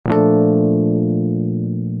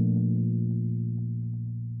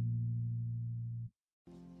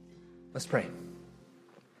Let's pray.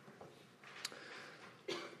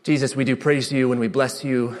 Jesus, we do praise you and we bless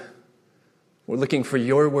you. We're looking for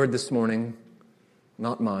your word this morning,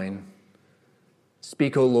 not mine.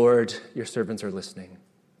 Speak, O Lord, your servants are listening.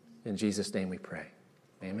 In Jesus' name we pray.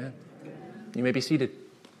 Amen. You may be seated.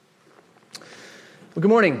 Well, good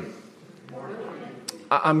morning.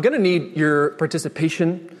 I'm going to need your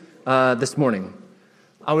participation this morning.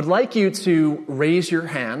 I would like you to raise your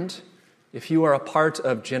hand if you are a part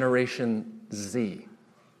of Generation Z.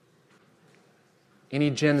 Any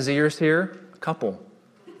Gen Zers here? A couple.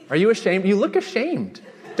 Are you ashamed? You look ashamed.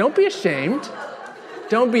 Don't be ashamed.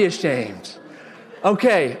 Don't be ashamed.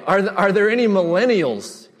 Okay, are there any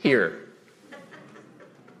millennials here?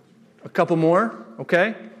 A couple more?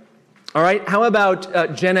 Okay. All right, how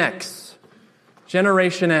about Gen X?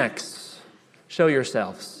 Generation X. Show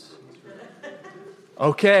yourselves.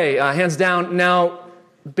 Okay, hands down. Now,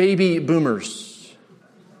 baby boomers.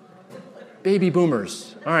 Baby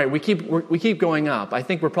boomers. All right, we keep going up. I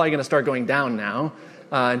think we're probably going to start going down now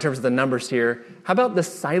in terms of the numbers here. How about the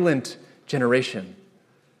silent generation?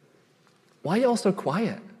 Why are you all so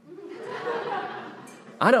quiet?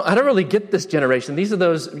 I don't really get this generation. These are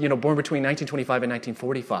those, born between 1925 and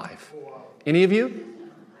 1945. Any of you?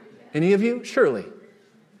 Any of you? Surely.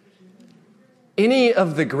 Any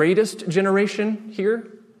of the greatest generation here?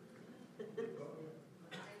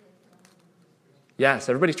 Yes,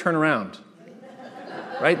 everybody turn around.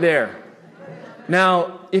 Right there.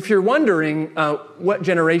 Now, if you're wondering what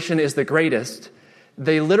generation is the greatest,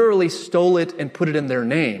 they literally stole it and put it in their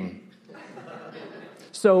name.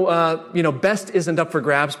 So, best isn't up for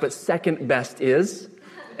grabs, but second best is.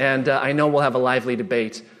 And I know we'll have a lively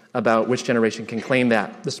debate about which generation can claim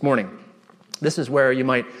that this morning. This is where you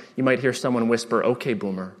might hear someone whisper, "Okay,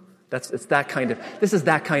 boomer." This is that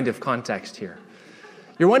kind of context here.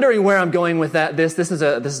 You're wondering where I'm going with that. This is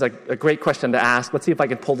a great question to ask. Let's see if I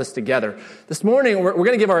can pull this together. This morning, we're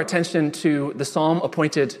going to give our attention to the psalm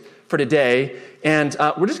appointed for today, and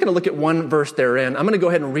we're just going to look at one verse therein. I'm going to go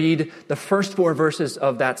ahead and read the first 4 verses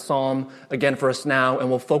of that psalm again for us now,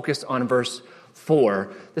 and we'll focus on verse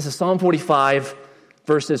 4. This is Psalm 45,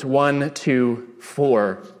 verses 1 to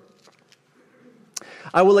 4.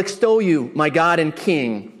 I will extol you, my God and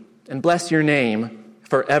King, and bless your name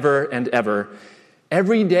forever and ever.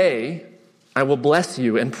 Every day I will bless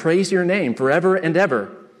you and praise your name forever and ever.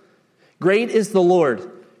 Great is the Lord,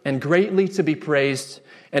 and greatly to be praised,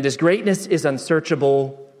 and his greatness is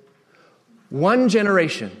unsearchable. One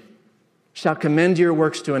generation shall commend your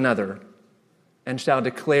works to another, and shall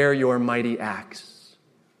declare your mighty acts.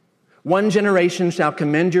 One generation shall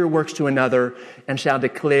commend your works to another, and shall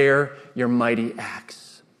declare your mighty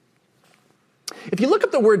acts. If you look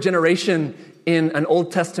up the word generation in an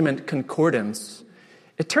Old Testament concordance,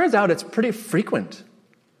 it turns out it's pretty frequent.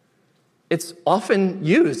 It's often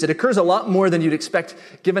used. It occurs a lot more than you'd expect,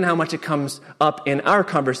 given how much it comes up in our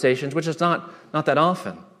conversations, which is not that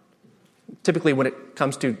often. Typically, when it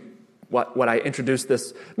comes to what I introduced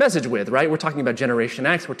this message with, right? We're talking about Generation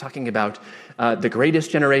X. We're talking about the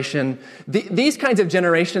greatest generation. These kinds of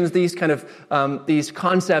generations, these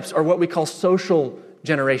concepts are what we call social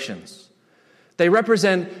generations. They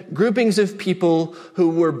represent groupings of people who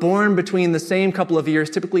were born between the same couple of years,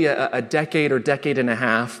 typically a decade or decade and a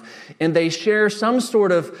half, and they share some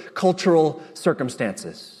sort of cultural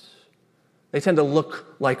circumstances. They tend to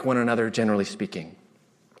look like one another, generally speaking.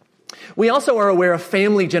 We also are aware of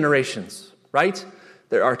family generations, right?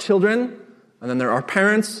 There are children, and then there are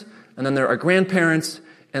parents, and then there are grandparents,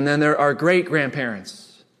 and then there are great-grandparents.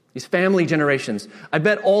 These family generations. I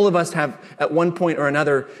bet all of us have, at one point or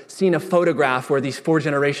another, seen a photograph where these 4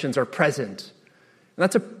 generations are present. And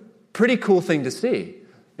that's a pretty cool thing to see.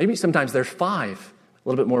 Maybe sometimes there's 5, a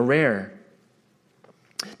little bit more rare.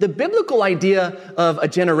 The biblical idea of a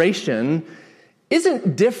generation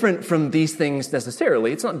isn't different from these things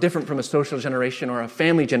necessarily. It's not different from a social generation or a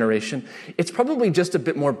family generation. It's probably just a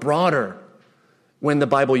bit more broader when the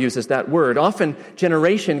Bible uses that word. Often,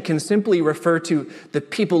 generation can simply refer to the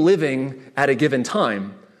people living at a given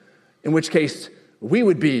time, in which case we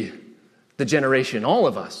would be the generation, all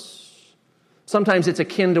of us. Sometimes it's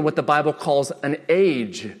akin to what the Bible calls an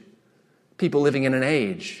age, people living in an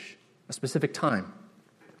age, a specific time.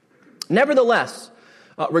 Nevertheless,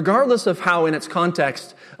 regardless of how in its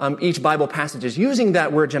context each Bible passage is using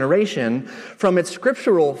that word generation, from its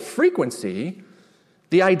scriptural frequency,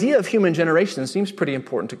 the idea of human generation seems pretty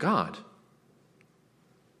important to God.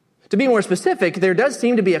 To be more specific, there does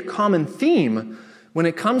seem to be a common theme when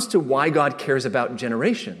it comes to why God cares about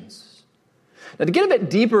generations. Now, to get a bit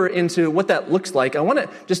deeper into what that looks like, I want to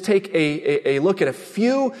just take a look at a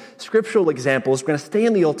few scriptural examples. We're going to stay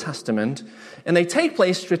in the Old Testament, and they take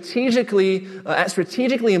place strategically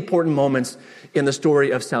important moments in the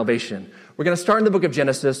story of salvation. We're going to start in the book of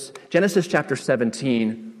Genesis chapter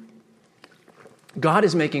 17. God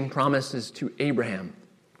is making promises to Abraham.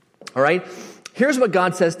 All right? Here's what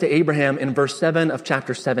God says to Abraham in verse 7 of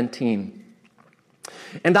chapter 17.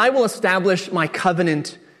 And I will establish my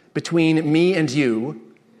covenant between me and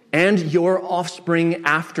you and your offspring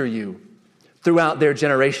after you throughout their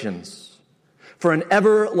generations for an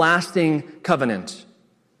everlasting covenant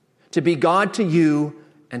to be God to you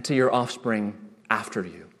and to your offspring after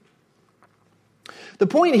you. The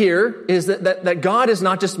point here is that God is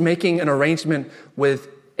not just making an arrangement with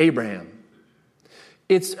Abraham.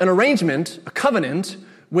 It's an arrangement, a covenant,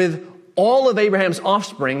 with all of Abraham's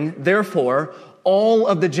offspring, therefore, all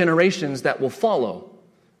of the generations that will follow.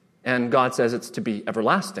 And God says it's to be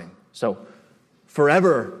everlasting. So,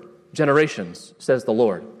 forever generations, says the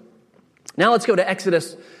Lord. Now let's go to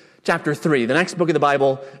Exodus chapter 3. The next book of the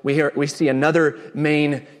Bible, we see another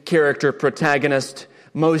main character, protagonist,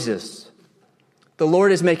 Moses. The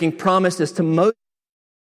Lord is making promises to Moses,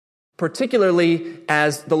 particularly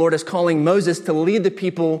as the Lord is calling Moses to lead the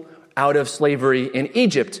people out of slavery in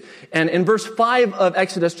Egypt. And in verse 5 of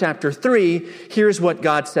Exodus chapter 3, here's what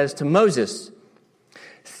God says to Moses.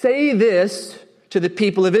 Say this to the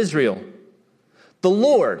people of Israel. The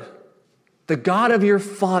Lord, the God of your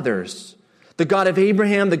fathers, the God of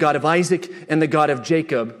Abraham, the God of Isaac, and the God of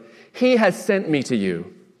Jacob, he has sent me to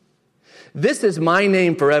you. This is my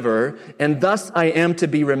name forever, and thus I am to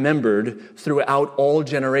be remembered throughout all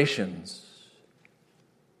generations.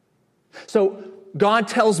 So God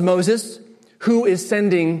tells Moses who is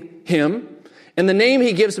sending him, and the name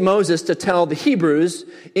he gives Moses to tell the Hebrews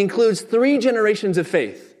includes 3 generations of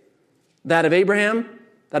faith. That of Abraham,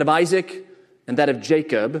 that of Isaac, and that of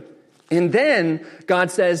Jacob. And then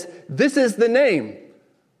God says, this is the name,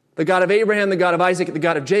 the God of Abraham, the God of Isaac, the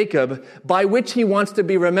God of Jacob, by which he wants to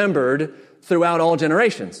be remembered throughout all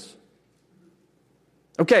generations.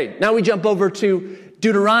 Okay, now we jump over to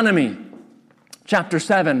Deuteronomy chapter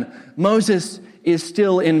 7. Moses is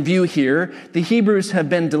still in view here. The Hebrews have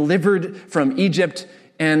been delivered from Egypt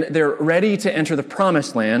and they're ready to enter the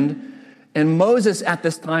promised land. And Moses at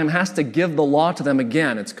this time has to give the law to them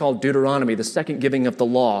again. It's called Deuteronomy, the second giving of the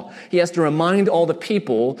law. He has to remind all the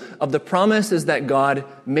people of the promises that God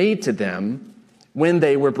made to them when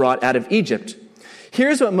they were brought out of Egypt.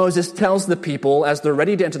 Here's what Moses tells the people as they're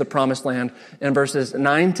ready to enter the promised land in verses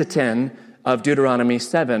 9 to 10 of Deuteronomy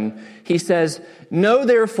 7. He says, know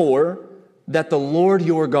therefore that the Lord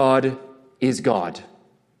your God is God,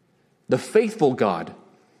 the faithful God,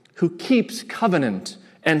 who keeps covenant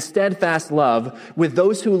and steadfast love with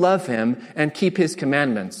those who love him and keep his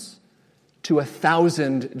commandments to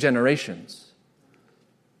 1,000 generations.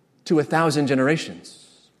 To 1,000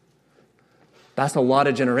 generations. That's a lot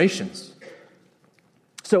of generations.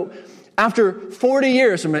 So after 40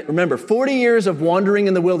 years, remember, 40 years of wandering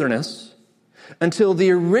in the wilderness until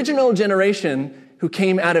the original generation who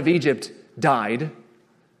came out of Egypt died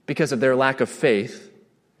because of their lack of faith,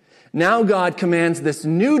 now God commands this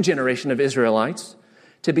new generation of Israelites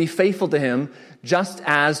to be faithful to him, just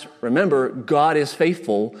as, remember, God is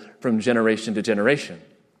faithful from generation to generation.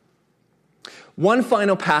 One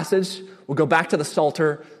final passage, we'll go back to the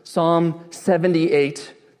Psalter, Psalm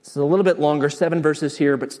 78. It's a little bit longer, 7 verses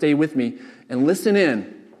here, but stay with me and listen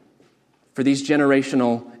in for these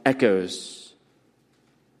generational echoes.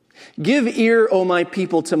 Give ear, O my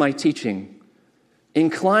people, to my teaching.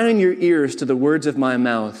 Incline your ears to the words of my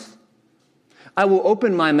mouth. I will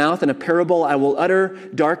open my mouth in a parable. I will utter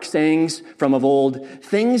dark sayings from of old,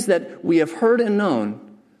 things that we have heard and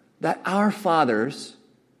known, that our fathers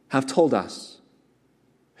have told us.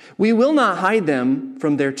 We will not hide them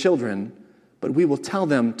from their children, but we will tell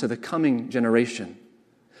them to the coming generation.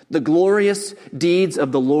 The glorious deeds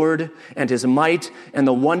of the Lord and his might and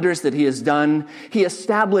the wonders that he has done. He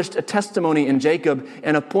established a testimony in Jacob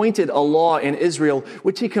and appointed a law in Israel,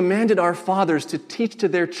 which he commanded our fathers to teach to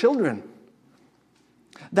their children,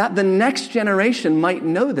 that the next generation might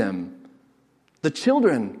know them, the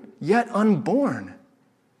children yet unborn,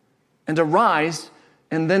 and arise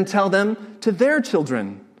and then tell them to their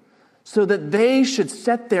children, so that they should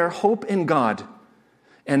set their hope in God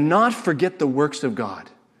and not forget the works of God,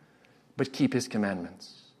 but keep his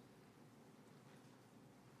commandments.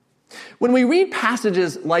 When we read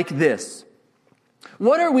passages like this,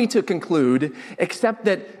 what are we to conclude except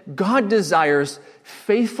that God desires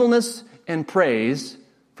faithfulness and praise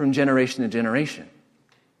from generation to generation?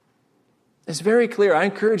 It's very clear. I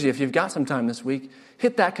encourage you, if you've got some time this week,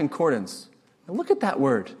 hit that concordance. And look at that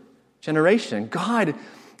word, generation. God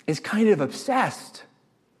is kind of obsessed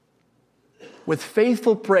with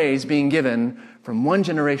faithful praise being given from one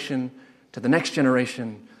generation to the next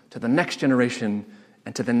generation, to the next generation,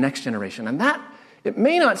 and to the next generation. And that, it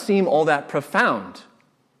may not seem all that profound,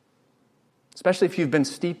 especially if you've been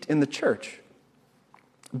steeped in the church.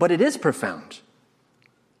 But it is profound.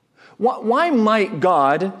 Why might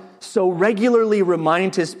God so regularly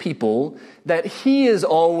remind his people that he is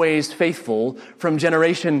always faithful from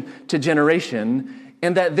generation to generation,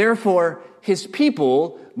 and that therefore his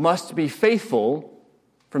people must be faithful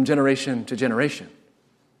from generation to generation?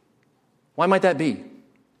 Why might that be?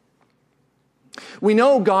 We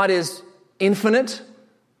know God is infinite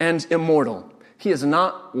and immortal. He is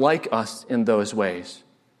not like us in those ways.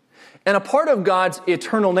 And a part of God's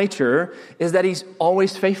eternal nature is that he's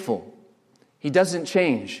always faithful. He doesn't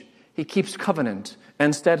change. He keeps covenant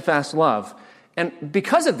and steadfast love. And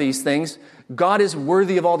because of these things, God is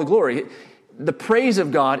worthy of all the glory. The praise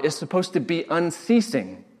of God is supposed to be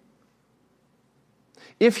unceasing.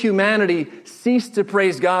 If humanity ceased to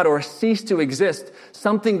praise God or ceased to exist,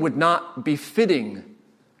 something would not be fitting,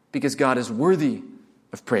 because God is worthy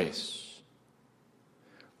of praise.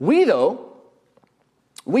 We, though,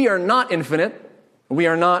 we are not infinite. We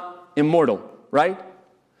are not immortal, right?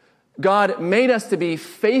 God made us to be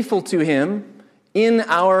faithful to him in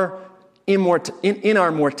our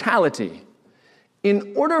mortality.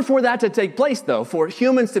 In order for that to take place, though, for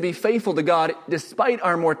humans to be faithful to God despite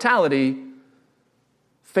our mortality,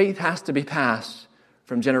 faith has to be passed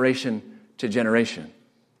from generation to generation.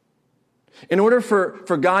 In order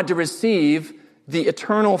for God to receive the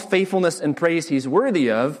eternal faithfulness and praise he's worthy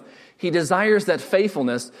of, he desires that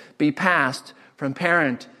faithfulness be passed from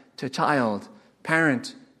parent to child,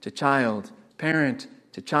 parent to child, parent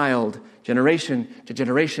to child, generation to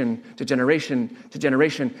generation to generation to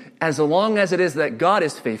generation, as long as it is that God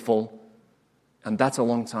is faithful, and that's a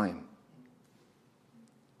long time.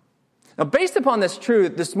 Now, based upon this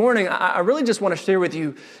truth, this morning, I really just want to share with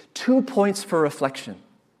you 2 points for reflection.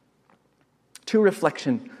 2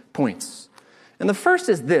 reflection points. And the first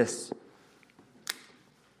is this: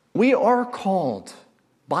 we are called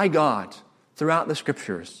by God throughout the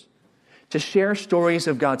Scriptures to share stories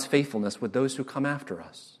of God's faithfulness with those who come after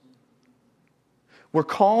us. We're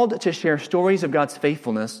called to share stories of God's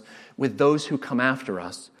faithfulness with those who come after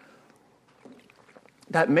us.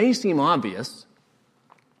 That may seem obvious,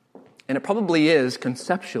 and it probably is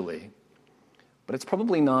conceptually, but it's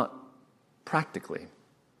probably not practically.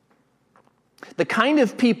 The kind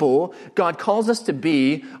of people God calls us to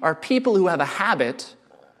be are people who have a habit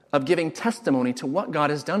of giving testimony to what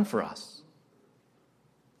God has done for us.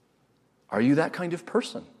 Are you that kind of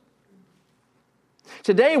person?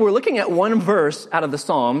 Today we're looking at one verse out of the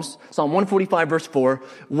Psalms, Psalm 145 verse 4.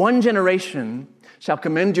 One generation shall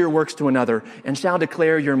commend your works to another and shall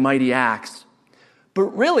declare your mighty acts.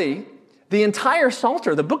 But really, the entire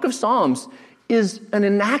Psalter, the book of Psalms, is an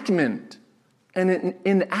enactment,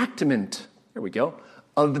 there we go,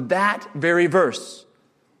 of that very verse.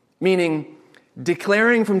 Meaning,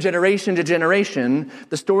 declaring from generation to generation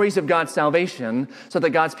the stories of God's salvation so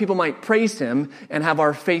that God's people might praise him and have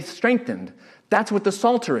our faith strengthened. That's what the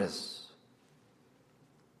Psalter is.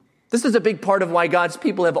 This is a big part of why God's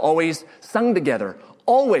people have always sung together.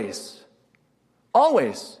 Always.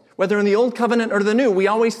 Always. Whether in the Old Covenant or the New, we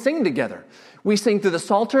always sing together. We sing through the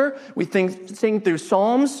Psalter, we sing through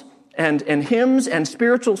Psalms and hymns and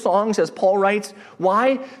spiritual songs, as Paul writes.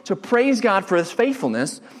 Why? To praise God for his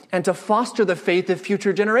faithfulness and to foster the faith of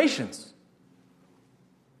future generations.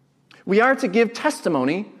 We are to give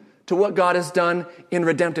testimony to what God has done in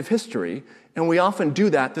redemptive history, and we often do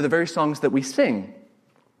that through the very songs that we sing.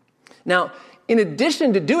 Now, in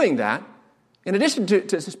addition to doing that, in addition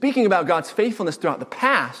to speaking about God's faithfulness throughout the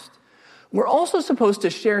past, we're also supposed to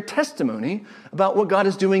share testimony about what God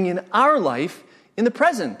is doing in our life in the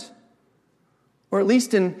present, or at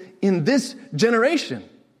least in this generation.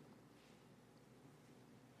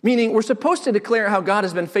 Meaning, we're supposed to declare how God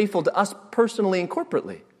has been faithful to us personally and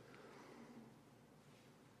corporately.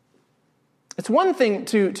 It's one thing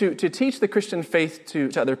to teach the Christian faith to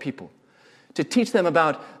other people, to teach them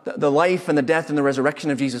about the life and the death and the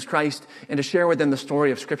resurrection of Jesus Christ, and to share with them the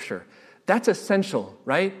story of Scripture. That's essential,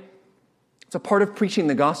 right? It's a part of preaching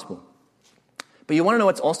the gospel. But you want to know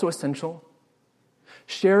what's also essential?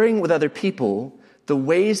 Sharing with other people the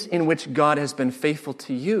ways in which God has been faithful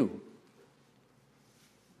to you.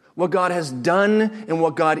 What God has done and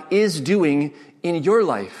what God is doing in your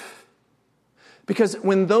life. Because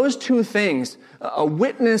when those two things, a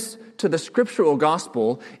witness to the scriptural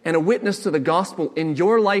gospel and a witness to the gospel in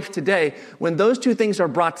your life today, when those two things are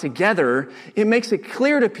brought together, it makes it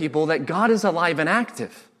clear to people that God is alive and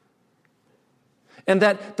active. And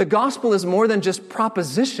that the gospel is more than just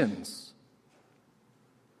propositions,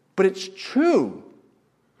 but it's true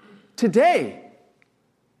today.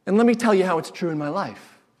 And let me tell you how it's true in my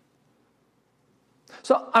life.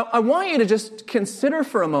 So I want you to just consider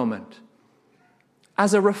for a moment,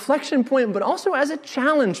 as a reflection point, but also as a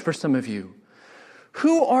challenge for some of you,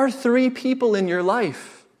 who are 3 people in your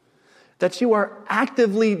life that you are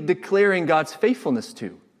actively declaring God's faithfulness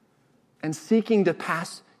to and seeking to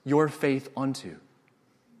pass your faith onto?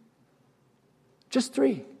 Just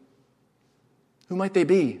 3. Who might they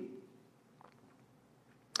be?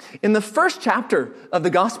 In the first chapter of the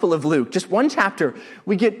Gospel of Luke, just one chapter,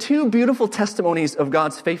 we get 2 beautiful testimonies of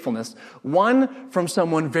God's faithfulness. One from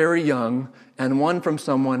someone very young and one from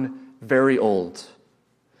someone very old.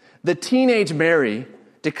 The teenage Mary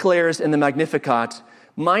declares in the Magnificat,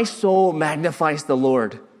 "My soul magnifies the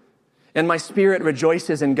Lord, and my spirit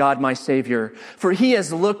rejoices in God my Savior, for he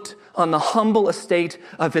has looked on the humble estate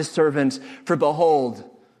of his servant. For behold,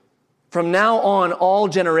 from now on all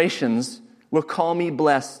generations will call me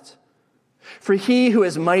blessed. For he who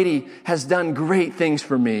is mighty has done great things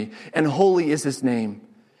for me, and holy is his name.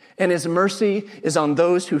 And his mercy is on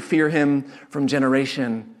those who fear him from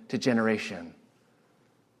generation to generation."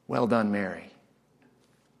 Well done, Mary.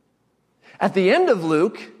 At the end of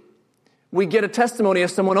Luke, we get a testimony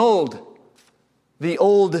of someone old, the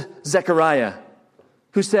old Zechariah,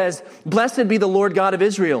 who says, "Blessed be the Lord God of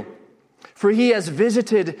Israel, for he has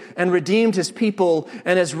visited and redeemed his people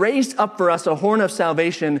and has raised up for us a horn of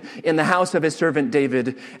salvation in the house of his servant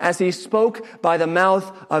David, as he spoke by the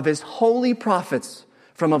mouth of his holy prophets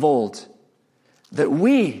from of old, that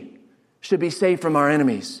we should be saved from our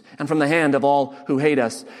enemies and from the hand of all who hate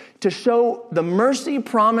us, to show the mercy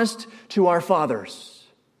promised to our fathers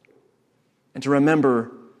and to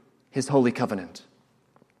remember his holy covenant."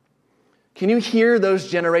 Can you hear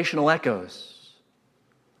those generational echoes?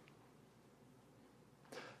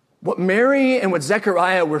 What Mary and what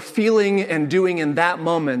Zechariah were feeling and doing in that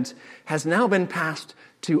moment has now been passed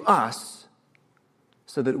to us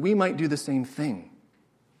so that we might do the same thing.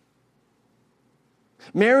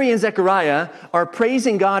 Mary and Zechariah are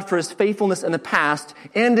praising God for his faithfulness in the past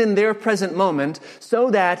and in their present moment so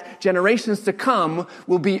that generations to come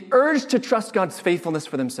will be urged to trust God's faithfulness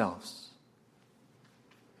for themselves.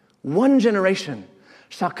 One generation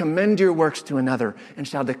shall commend your works to another and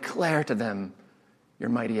shall declare to them your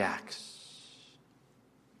mighty acts.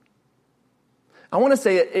 I want to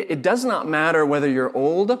say it does not matter whether you're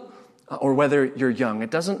old or whether you're young. It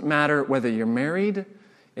doesn't matter whether you're married.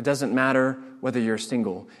 It doesn't matter whether you're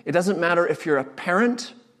single. It doesn't matter if you're a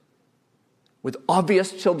parent with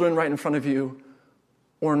obvious children right in front of you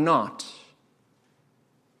or not.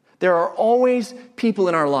 There are always people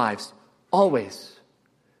in our lives, always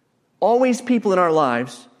people in our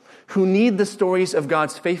lives who need the stories of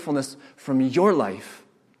God's faithfulness from your life,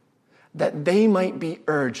 that they might be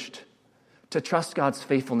urged to trust God's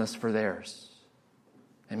faithfulness for theirs.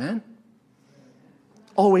 Amen?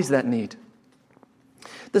 Always that need.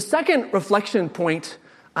 The second reflection point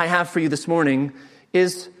I have for you this morning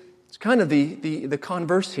is kind of the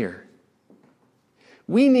converse here.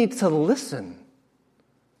 We need to listen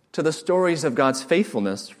to the stories of God's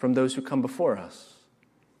faithfulness from those who come before us.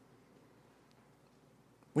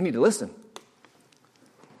 We need to listen.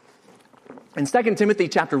 In 2 Timothy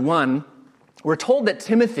chapter 1, we're told that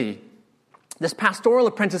Timothy, this pastoral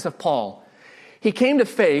apprentice of Paul, he came to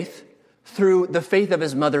faith through the faith of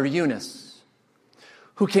his mother Eunice,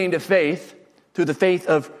 who came to faith through the faith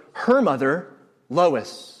of her mother,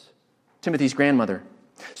 Lois, Timothy's grandmother.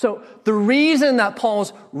 So the reason that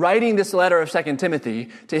Paul's writing this letter of 2 Timothy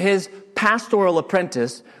to his pastoral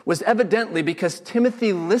apprentice was evidently because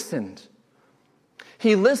Timothy listened.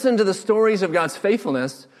 He listened to the stories of God's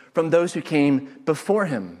faithfulness from those who came before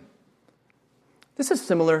him. This is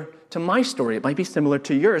similar to my story. It might be similar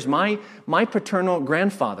to yours. My paternal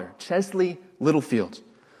grandfather, Chesley Littlefield,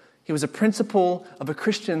 he was a principal of a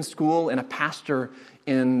Christian school and a pastor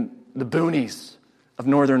in the boonies of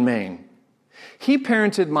northern Maine. He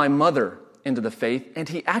parented my mother into the faith, and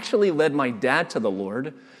he actually led my dad to the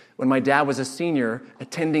Lord when my dad was a senior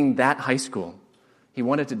attending that high school. He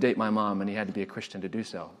wanted to date my mom, and he had to be a Christian to do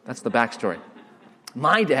so. That's the backstory.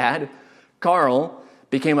 My dad, Carl,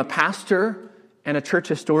 became a pastor and a church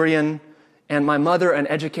historian, and my mother an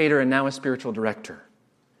educator and now a spiritual director.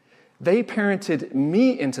 They parented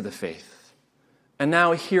me into the faith, and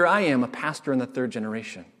now here I am, a pastor in the third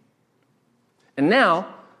generation. And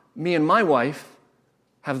now, me and my wife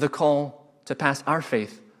have the call to pass our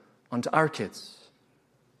faith onto our kids.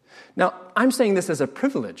 Now, I'm saying this as a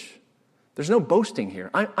privilege. There's no boasting here.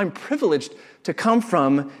 I'm privileged to come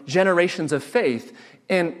from generations of faith,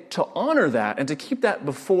 and to honor that and to keep that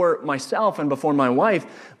before myself and before my wife.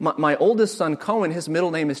 My oldest son, Cohen, his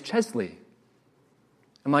middle name is Chesley.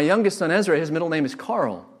 And my youngest son, Ezra, his middle name is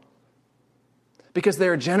Carl. Because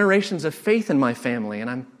there are generations of faith in my family, and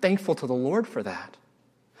I'm thankful to the Lord for that.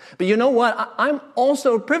 But you know what? I'm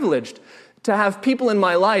also privileged to have people in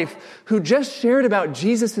my life who just shared about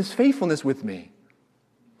Jesus' faithfulness with me.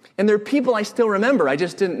 And they're people I still remember. I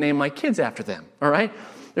just didn't name my kids after them, all right?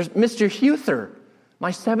 There's Mr. Huther,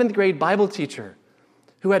 my 7th grade Bible teacher,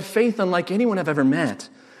 who had faith unlike anyone I've ever met.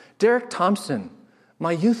 Derek Thompson,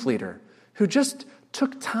 my youth leader, who just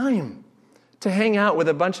took time to hang out with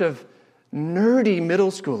a bunch of nerdy middle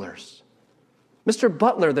schoolers. Mr.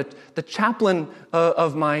 Butler, the chaplain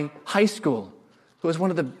of my high school, who was one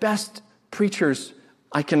of the best preachers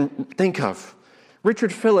I can think of.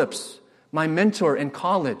 Richard Phillips, my mentor in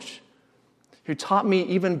college, who taught me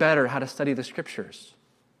even better how to study the Scriptures.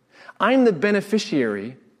 I'm the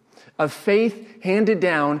beneficiary of faith handed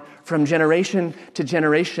down from generation to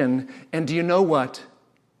generation, and do you know what?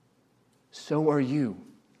 So are you.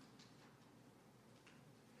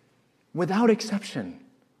 Without exception,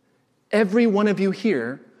 every one of you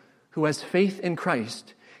here who has faith in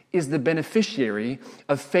Christ is the beneficiary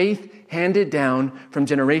of faith handed down from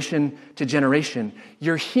generation to generation.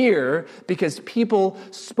 You're here because people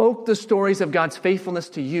spoke the stories of God's faithfulness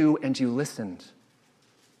to you and you listened.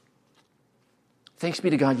 Thanks be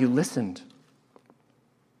to God, you listened.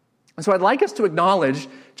 And so I'd like us to acknowledge,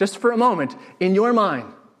 just for a moment, in your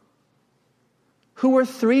mind, who are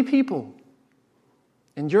 3 people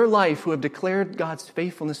in your life who have declared God's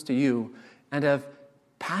faithfulness to you and have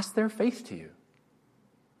passed their faith to you.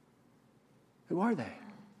 Who are they?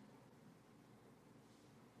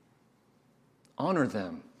 Honor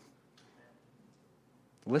them.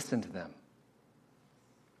 Listen to them.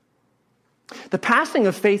 The passing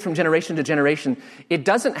of faith from generation to generation, it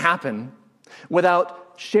doesn't happen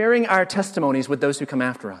without sharing our testimonies with those who come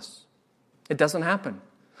after us. It doesn't happen.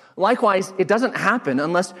 Likewise, it doesn't happen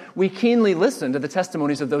unless we keenly listen to the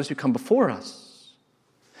testimonies of those who come before us.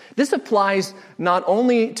 This applies not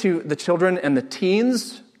only to the children and the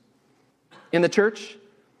teens in the church,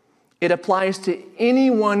 it applies to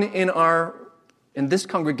anyone in this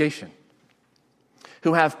congregation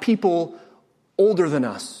who have people older than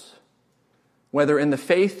us, whether in the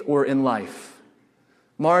faith or in life.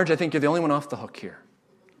 Marge, I think you're the only one off the hook here,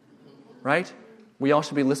 right? We all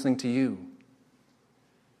should be listening to you.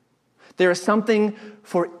 There is something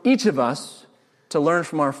for each of us to learn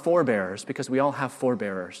from our forebears, because we all have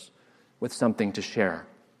forebears with something to share.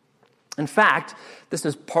 In fact, this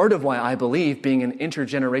is part of why I believe being an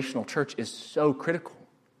intergenerational church is so critical.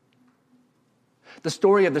 The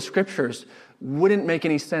story of the Scriptures wouldn't make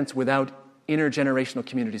any sense without intergenerational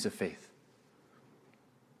communities of faith.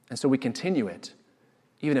 And so we continue it,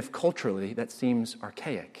 even if culturally that seems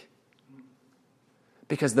archaic.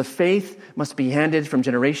 Because the faith must be handed from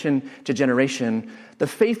generation to generation. The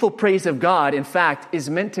faithful praise of God, in fact, is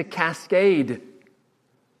meant to cascade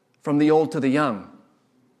from the old to the young.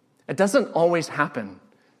 It doesn't always happen,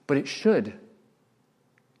 but it should.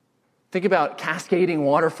 Think about cascading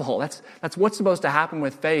waterfall. That's what's supposed to happen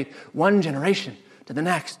with faith. One generation to the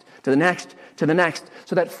next, to the next, to the next,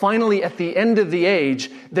 so that finally at the end of the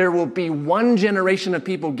age, there will be one generation of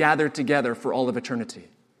people gathered together for all of eternity.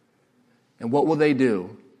 And what will they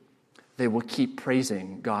do? They will keep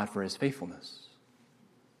praising God for His faithfulness.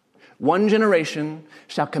 One generation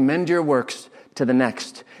shall commend your works to the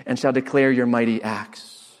next and shall declare your mighty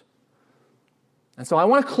acts. And so I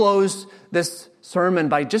want to close this sermon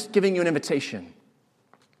by just giving you an invitation.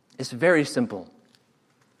 It's very simple.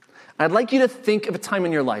 I'd like you to think of a time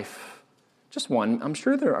in your life, just one, I'm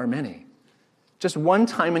sure there are many, just one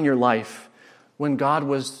time in your life when God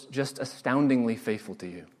was just astoundingly faithful to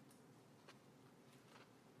you.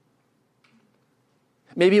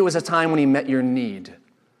 Maybe it was a time when He met your need.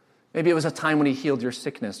 Maybe it was a time when He healed your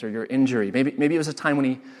sickness or your injury. Maybe it was a time when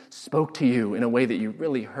He spoke to you in a way that you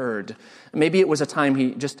really heard. Maybe it was a time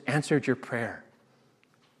He just answered your prayer.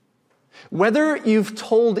 Whether you've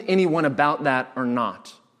told anyone about that or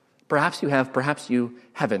not, perhaps you have, perhaps you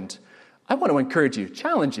haven't, I want to encourage you,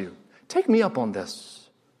 challenge you, take me up on this.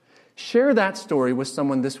 Share that story with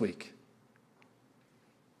someone this week.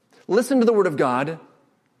 Listen to the Word of God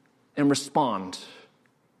and respond.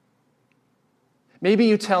 Maybe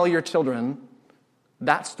you tell your children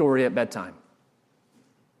that story at bedtime.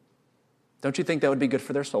 Don't you think that would be good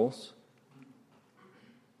for their souls?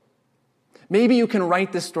 Maybe you can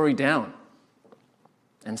write this story down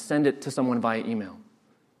and send it to someone via email.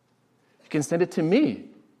 You can send it to me,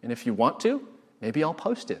 and if you want to, maybe I'll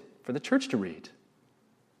post it for the church to read.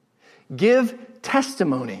 Give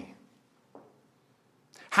testimony.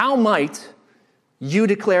 How might you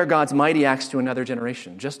declare God's mighty acts to another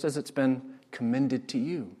generation, just as it's been commended to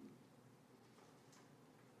you?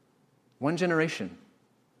 One generation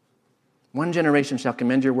shall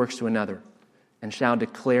commend your works to another and shall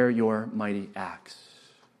declare your mighty acts.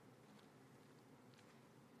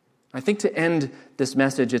 I think to end this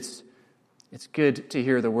message, it's good to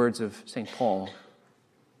hear the words of St. Paul.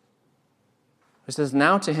 It says,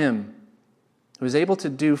 "Now to him who is able to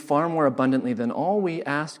do far more abundantly than all we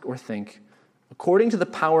ask or think, according to the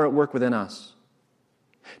power at work within us.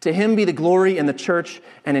 To him be the glory in the church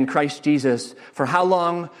and in Christ Jesus, for how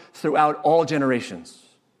long? Throughout all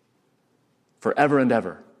generations, forever and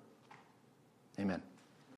ever. Amen."